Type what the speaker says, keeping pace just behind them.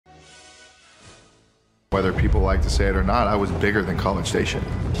Whether people like to say it or not, I was bigger than College Station.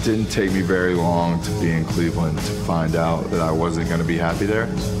 It didn't take me very long to be in Cleveland to find out that I wasn't going to be happy there.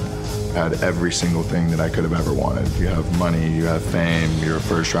 I had every single thing that I could have ever wanted. You have money, you have fame, you're a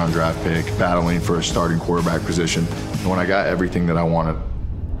first-round draft pick, battling for a starting quarterback position. And when I got everything that I wanted,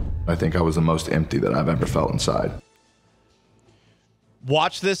 I think I was the most empty that I've ever felt inside.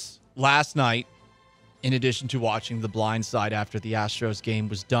 Watch this last night. In addition to watching The Blind Side after the Astros game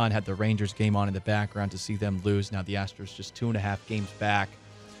was done, had the Rangers game on in the background to see them lose. Now the Astros just 2.5 games back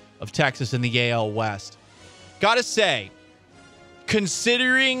of Texas in the AL West. Gotta say,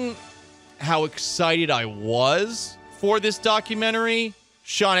 considering how excited I was for this documentary,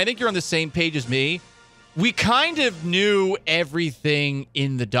 Sean, I think you're on the same page as me. We kind of knew everything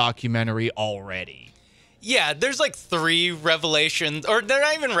in the documentary already. Yeah, there's like 3 revelations, or they're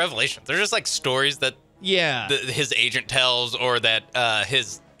not even revelations. They're just like stories that his agent tells, or that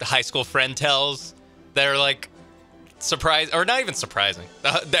his high school friend tells, that are like surprise, or not even surprising.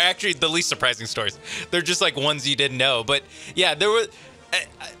 They're actually the least surprising stories. They're just like ones you didn't know. But yeah, there was.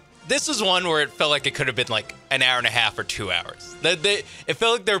 This is one where it felt like it could have been like an hour and a half or 2 hours. It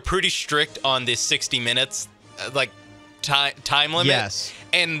felt like they were pretty strict on the 60 minutes, like time limit. Yes.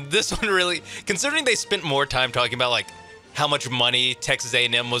 And this one really, considering they spent more time talking about like how much money Texas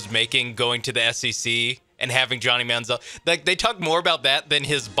A&M was making going to the SEC and having Johnny Manziel, like they talked more about that than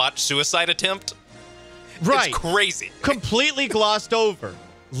his botched suicide attempt. Right. It's crazy. Completely glossed over.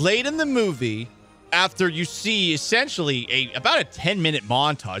 Late in the movie, after you see essentially about a 10-minute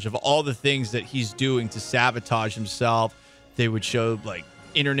montage of all the things that he's doing to sabotage himself, they would show like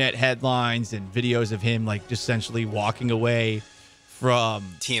internet headlines and videos of him like essentially walking away from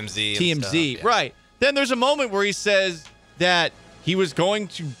TMZ. Yeah. Right. Then there's a moment where he says that he was going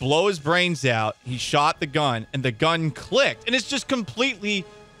to blow his brains out. He shot the gun and the gun clicked. And it's just completely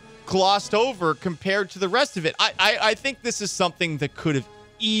glossed over compared to the rest of it. I think this is something that could have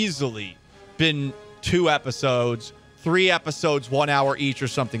easily been 2 episodes, 3 episodes, 1 hour each or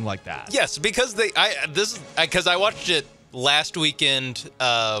something like that. Yes, because I watched it last weekend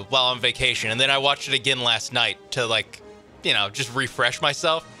while on vacation, and then I watched it again last night to just refresh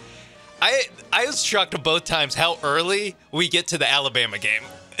myself. I was shocked both times how early we get to the Alabama game.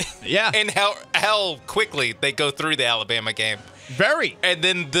 Yeah. And how quickly they go through the Alabama game. Very. And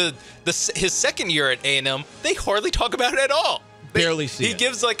then his second year at A&M, they hardly talk about it at all. Barely see He it.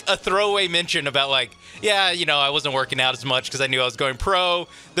 gives like a throwaway mention about like, I wasn't working out as much because I knew I was going pro.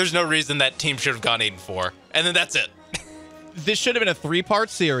 There's no reason that team should have gone 8-4. And then that's it. This should have been a 3-part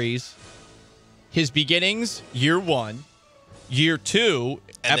series. His beginnings, year 1, year 2,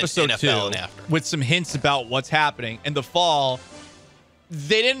 and episode then 2, NFL and after. with some hints about what's happening. In the fall,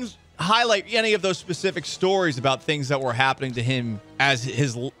 they didn't highlight any of those specific stories about things that were happening to him as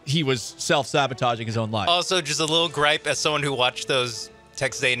he was self-sabotaging his own life. Also, just a little gripe as someone who watched those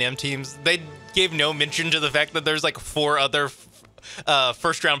Texas A&M teams, they gave no mention to the fact that there's like 4 other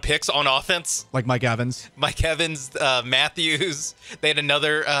first-round picks on offense. Like Mike Evans. Matthews. They had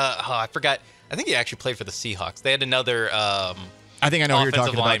another, I forgot. I think he actually played for the Seahawks. They had another I think I know who you're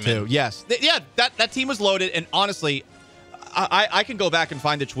talking lineman. about, too. Yes. That team was loaded, and honestly, I can go back and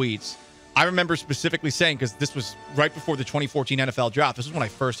find the tweets. I remember specifically saying, because this was right before the 2014 NFL draft. This is when I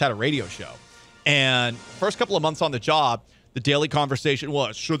first had a radio show. And first couple of months on the job, the daily conversation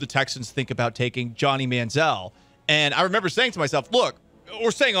was, should the Texans think about taking Johnny Manziel? And I remember saying to myself, look,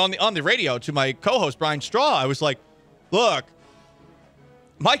 or saying on the radio to my co-host, Brian Straw, I was like, look,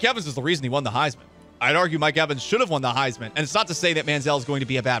 Mike Evans is the reason he won the Heisman. I'd argue Mike Evans should have won the Heisman. And it's not to say that Manziel is going to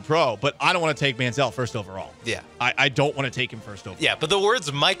be a bad pro, but I don't want to take Manziel first overall. Yeah. I don't want to take him first overall. Yeah, but the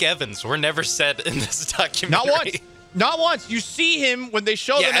words Mike Evans were never said in this documentary. Not once. Not once. You see him when they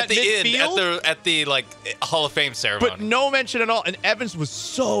show them at midfield. End, at the Hall of Fame ceremony. But no mention at all. And Evans was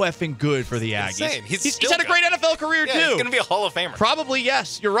so effing good for the Aggies. Insane. He's had a great NFL career, too. He's going to be a Hall of Famer. Probably,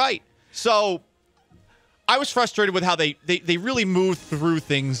 yes. You're right. So I was frustrated with how they really moved through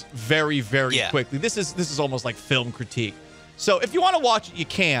things very, very quickly. This is almost like film critique. So if you want to watch it, you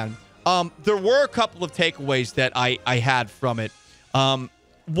can. There were a couple of takeaways that I had from it.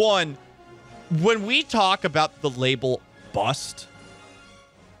 One, when we talk about the label bust,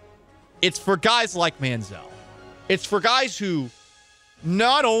 it's for guys like Manziel. It's for guys who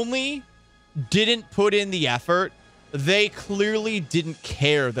not only didn't put in the effort, they clearly didn't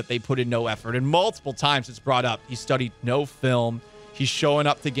care that they put in no effort. And multiple times it's brought up. He studied no film. He's showing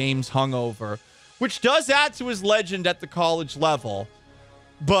up to games hungover, which does add to his legend at the college level.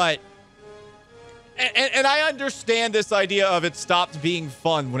 But, and I understand this idea of it stopped being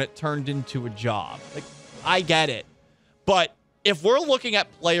fun when it turned into a job. Like, I get it. But if we're looking at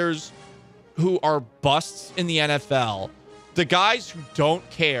players who are busts in the NFL, the guys who don't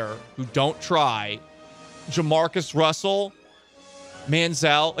care, who don't try, Jamarcus Russell,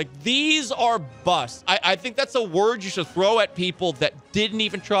 Manziel, like these are busts. I think that's a word you should throw at people that didn't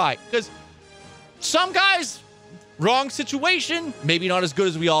even try. Because some guys, wrong situation, maybe not as good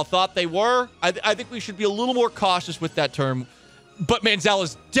as we all thought they were. I think we should be a little more cautious with that term. But Manziel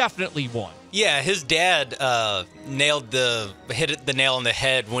is definitely one. Yeah, his dad hit the nail on the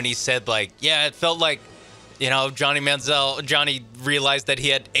head when he said, like, yeah, it felt like, Johnny realized that he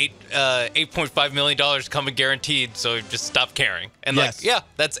had $8.5 million coming guaranteed, so he just stopped caring. And yes.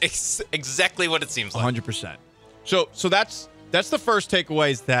 That's exactly what it seems like. 100%. So that's the first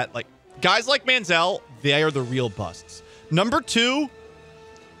takeaway is that, like, guys like Manziel, they are the real busts. Number two,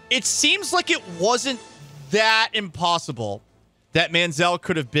 it seems like it wasn't that impossible that Manziel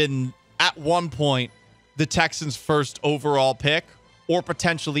could have been, at one point, the Texans' first overall pick or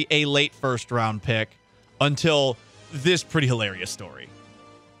potentially a late first-round pick until this pretty hilarious story.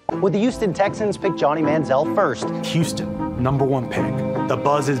 Would the Houston Texans pick Johnny Manziel first? Houston, #1 pick. The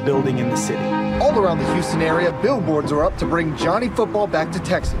buzz is building in the city. All around the Houston area, billboards are up to bring Johnny football back to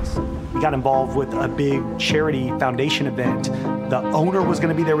Texas. We got involved with a big charity foundation event. The owner was going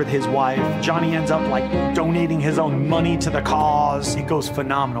to be there with his wife. Johnny ends up like donating his own money to the cause. It goes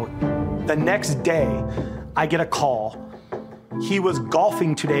phenomenal. The next day, I get a call. He was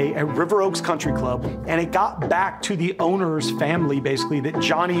golfing today at River Oaks Country Club, and it got back to the owner's family, basically, that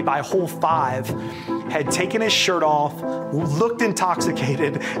Johnny, by hole 5, had taken his shirt off, looked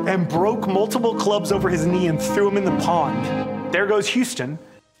intoxicated, and broke multiple clubs over his knee and threw him in the pond. There goes Houston.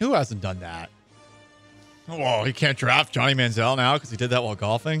 Who hasn't done that? Oh, he can't draft Johnny Manziel now because he did that while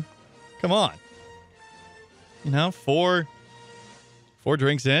golfing? Come on. 4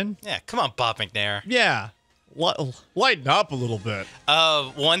 drinks in? Yeah, come on, Bob McNair. Yeah. Lighten up a little bit.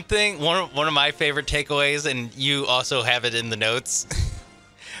 One of my favorite takeaways, and you also have it in the notes,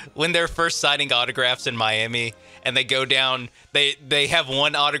 when they're first signing autographs in Miami, and they go down, they have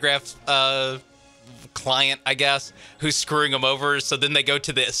one autograph client, I guess, who's screwing them over. So then they go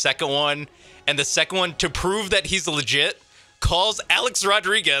to the second one, and the second one, to prove that he's legit, calls Alex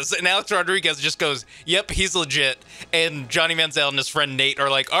Rodriguez, and Alex Rodriguez just goes, yep, he's legit. And Johnny Manziel and his friend Nate are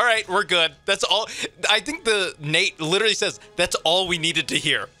like, all right, we're good. That's all. I think Nate literally says, that's all we needed to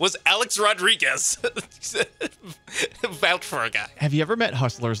hear was Alex Rodriguez vouch for a guy. Have you ever met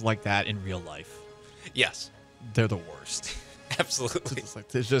hustlers like that in real life? Yes. They're the worst. Absolutely.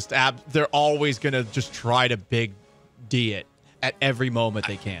 They're always going to just try to big D it at every moment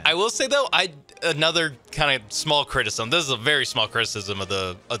they can. I will say, though, another kind of small criticism. This is a very small criticism of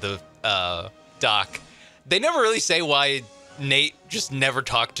the doc. They never really say why Nate just never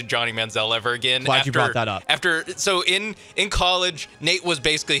talked to Johnny Manziel ever again. Glad you brought that up. So in college, Nate was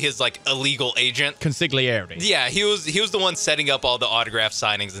basically his like illegal agent. Consigliere. Yeah, he was the one setting up all the autograph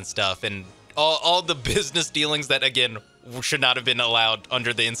signings and stuff, and all the business dealings that, again, should not have been allowed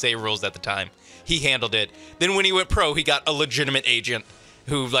under the NCAA rules at the time. He handled it. Then when he went pro, he got a legitimate agent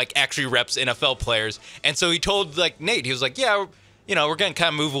who like actually reps NFL players. And so he told like Nate, he was like, yeah, we're going to kind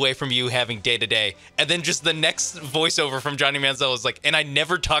of move away from you having day to day. And then just the next voiceover from Johnny Manziel was like, and I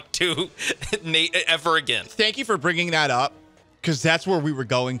never talked to Nate ever again. Thank you for bringing that up, because that's where we were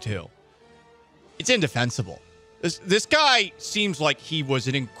going to. It's indefensible. This guy seems like he was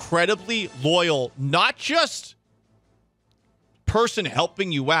an incredibly loyal, not just person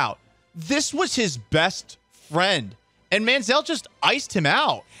helping you out. This was his best friend, and Manziel just iced him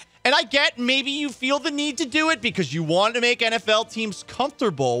out. And I get maybe you feel the need to do it because you want to make NFL teams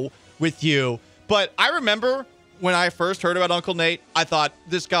comfortable with you. But I remember when I first heard about Uncle Nate, I thought,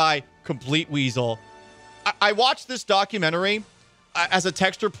 this guy, complete weasel. I watched this documentary. As a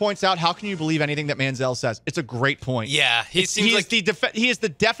texter points out, how can you believe anything that Manziel says? It's a great point. Yeah, he is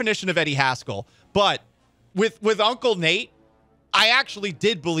the definition of Eddie Haskell. But with Uncle Nate, I actually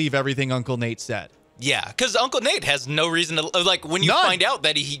did believe everything Uncle Nate said. Yeah, because Uncle Nate has no reason to, like, when you find out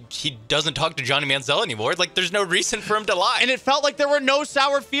that he doesn't talk to Johnny Manziel anymore, like, there's no reason for him to lie. And it felt like there were no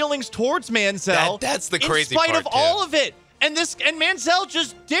sour feelings towards Manziel. That's the crazy part, in spite of all of it. And Manziel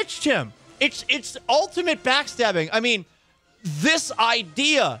just ditched him. It's ultimate backstabbing. I mean, this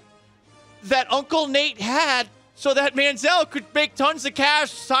idea that Uncle Nate had so that Manziel could make tons of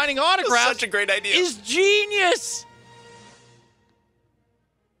cash signing autographs. Such a great idea. Is genius.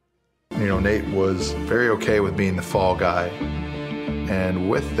 Nate was very okay with being the fall guy. And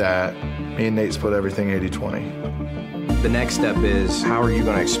with that, me and Nate split everything 80-20. The next step is, how are you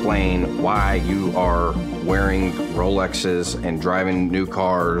going to explain why you are wearing Rolexes and driving new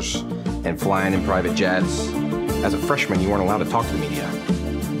cars and flying in private jets? As a freshman, you weren't allowed to talk to the media.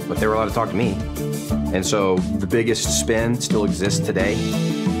 but they were allowed to talk to me. And so the biggest spin still exists today.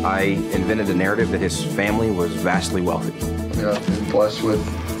 I invented a narrative that his family was vastly wealthy. I've been blessed with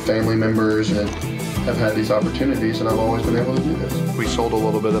family members and have had these opportunities, and I've always been able to do this. We sold a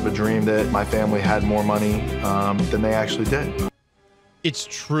little bit of a dream that my family had more money than they actually did. It's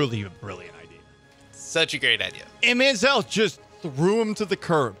truly a brilliant idea. Such a great idea. And Manziel just threw him to the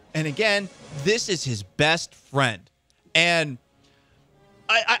curb. And again, this is his best friend. And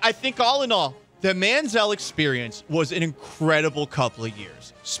I think all in all, the Manziel experience was an incredible couple of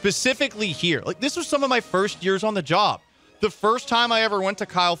years. Specifically here. Like, this was some of my first years on the job. The first time I ever went to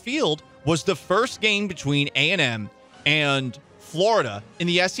Kyle Field was the first game between A&M and Florida in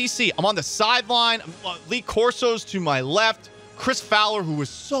the SEC. I'm on the sideline. Lee Corso's to my left. Chris Fowler, who was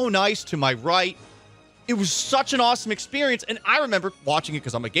so nice, to my right. It was such an awesome experience. And I remember watching it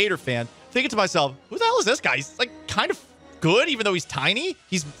because I'm a Gator fan, thinking to myself, who the hell is this guy? He's like kind of good, even though he's tiny.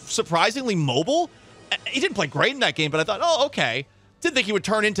 He's surprisingly mobile. He didn't play great in that game, but I thought, oh, okay. Didn't think he would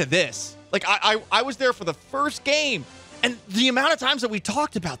turn into this. Like, I was there for the first game. And the amount of times that we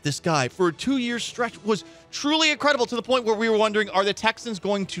talked about this guy for a 2-year stretch was truly incredible, to the point where we were wondering, are the Texans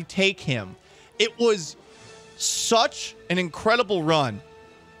going to take him? It was such an incredible run,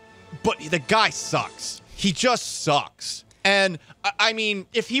 but the guy sucks. He just sucks. And, I mean,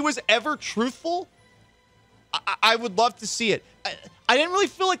 if he was ever truthful, I would love to see it. I didn't really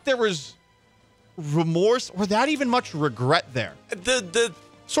feel like there was remorse or that even much regret there. The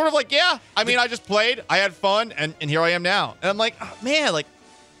sort of like, yeah, I mean, I just played, I had fun, and here I am now. And I'm like, oh, man, like,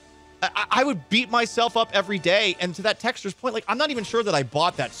 I would beat myself up every day. And to that texter's point, like, I'm not even sure that I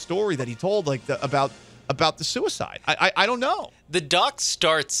bought that story that he told, like, about the suicide. I don't know. The doc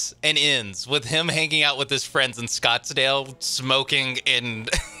starts and ends with him hanging out with his friends in Scottsdale, smoking and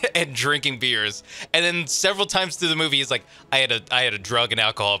and drinking beers. And then several times through the movie, he's like, I had a drug and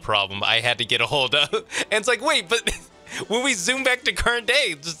alcohol problem I had to get a hold of. And it's like, wait, but when we zoom back to current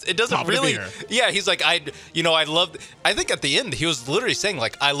day, it doesn't really. Yeah, he's like, I think at the end he was literally saying,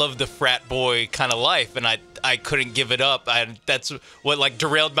 like, I love the frat boy kind of life, and I couldn't give it up. That's what, like,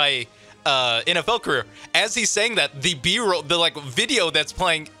 derailed my NFL career. As he's saying that, the B-roll, the, like, video that's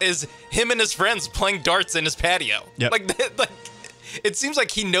playing is him and his friends playing darts in his patio. Yep. Like it seems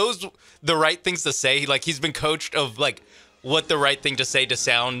like he knows the right things to say. Like, he's been coached of, like, what the right thing to say to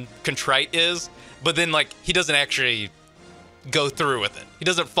sound contrite is, but then, like, he doesn't actually go through with it. He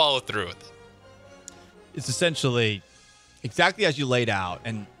doesn't follow through with it. It's essentially exactly as you laid out,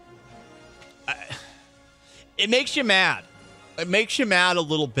 and it makes you mad. It makes you mad a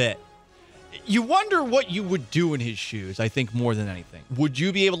little bit. You wonder what you would do in his shoes, I think, more than anything. Would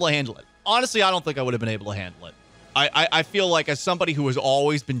you be able to handle it? Honestly, I don't think I would have been able to handle it. I feel like, as somebody who has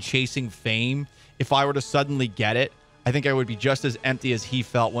always been chasing fame, if I were to suddenly get it, I think I would be just as empty as he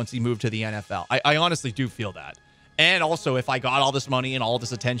felt once he moved to the NFL. I honestly do feel that. And also, if I got all this money and all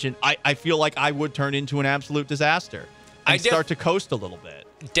this attention, I feel like I would turn into an absolute disaster and start to coast a little bit.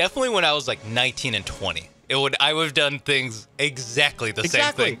 Definitely when I was like 19 and 20. I would have done things exactly the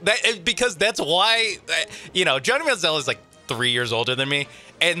same thing. Because that's why, Johnny Manziel is like 3 years older than me.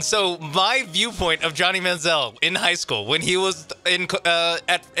 And so my viewpoint of Johnny Manziel in high school, when he was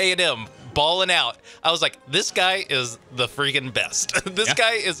at A&M, balling out, I was like, this guy is the freaking best. This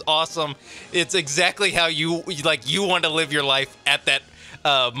guy is awesome. It's exactly how you want to live your life at that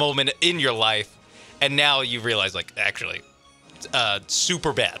moment in your life. And now you realize, like, actually,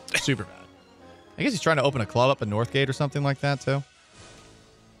 super bad. Super bad. I guess he's trying to open a club up in Northgate or something like that, too.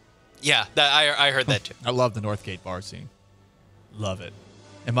 Yeah, I heard that, too. I love the Northgate bar scene. Love it.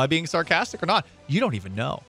 Am I being sarcastic or not? You don't even know.